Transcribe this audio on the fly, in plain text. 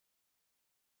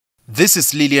This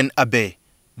is Lilian Aber,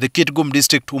 the Kitgum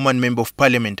District Woman Member of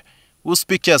Parliament, whose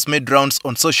picture has made rounds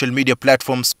on social media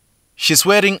platforms. She's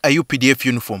wearing a UPDF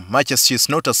uniform, much as she is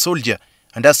not a soldier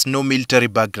and has no military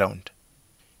background.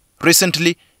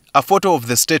 Recently, a photo of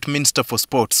the State Minister for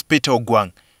Sports, Peter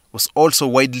Ogwang, was also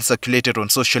widely circulated on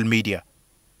social media.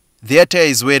 The attire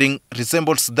he's wearing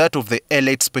resembles that of the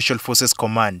Allied Special Forces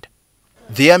Command.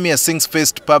 The army has since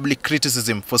faced public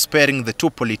criticism for sparing the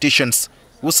two politicians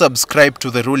who subscribe to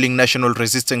the ruling National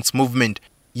Resistance Movement,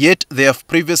 yet they have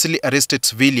previously arrested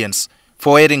civilians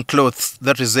for wearing clothes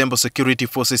that resemble security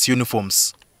forces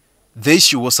uniforms. The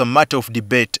issue was a matter of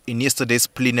debate in yesterday's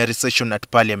plenary session at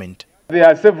Parliament. There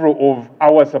are several of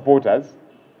our supporters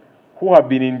who have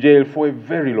been in jail for a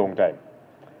very long time,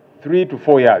 3 to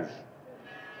 4 years,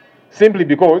 simply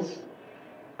because,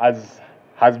 as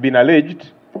has been alleged,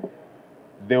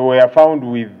 they were found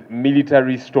with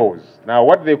military stores. Now,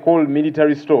 what they call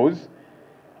military stores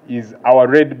is our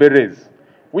red berets,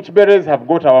 which berets have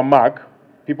got our mark,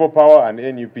 People Power and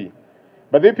NUP.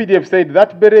 But the UPDF said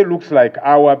that beret looks like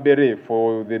our beret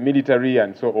for the military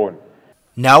and so on.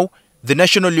 Now, the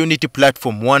National Unity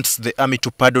Platform wants the army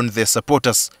to pardon their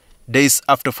supporters days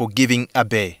after forgiving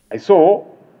Abe. I saw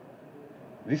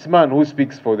this man who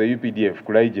speaks for the UPDF,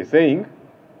 Kulayigye, saying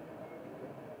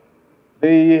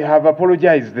they have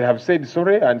apologized, they have said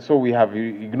sorry, and so we have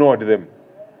ignored them.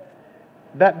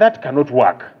 That cannot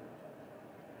work.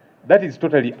 That is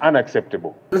totally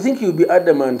unacceptable. I think you'll be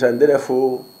adamant and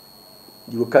therefore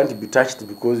you can't be touched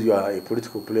because you are a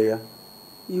political player.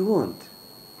 You won't.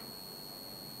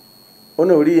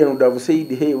 Honorable Lilian would have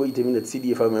said, hey, wait a minute,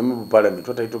 CDF, I'm a member of Parliament,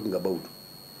 what are you talking about?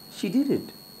 She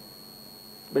didn't.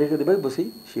 But the Bible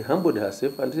says she humbled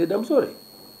herself and said, I'm sorry.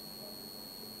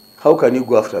 How can you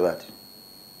go after that?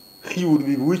 You would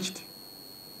be bewitched.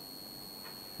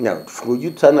 Now, for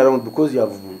you to turn around because you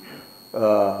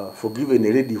have forgiven a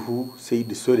lady who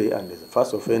said sorry and as a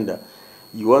first offender,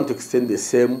 you want to extend the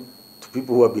same to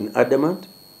people who have been adamant,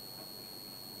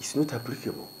 it's not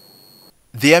applicable.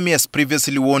 The army has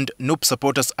previously warned NUP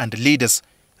supporters and leaders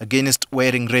against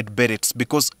wearing red berets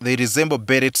because they resemble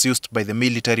berets used by the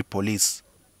military police.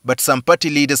 But some party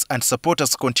leaders and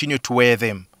supporters continue to wear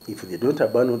them. If they don't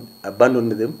abandon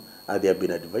them, as they have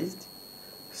been advised,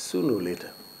 sooner or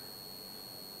later,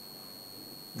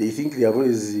 they think they have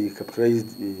always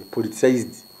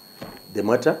politicized the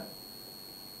matter,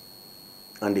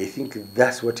 and they think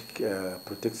that's what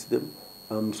protects them.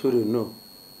 I'm sorry, no.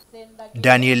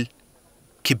 Daniel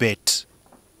Kibet,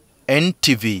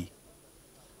 NTV,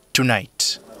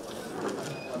 Tonight.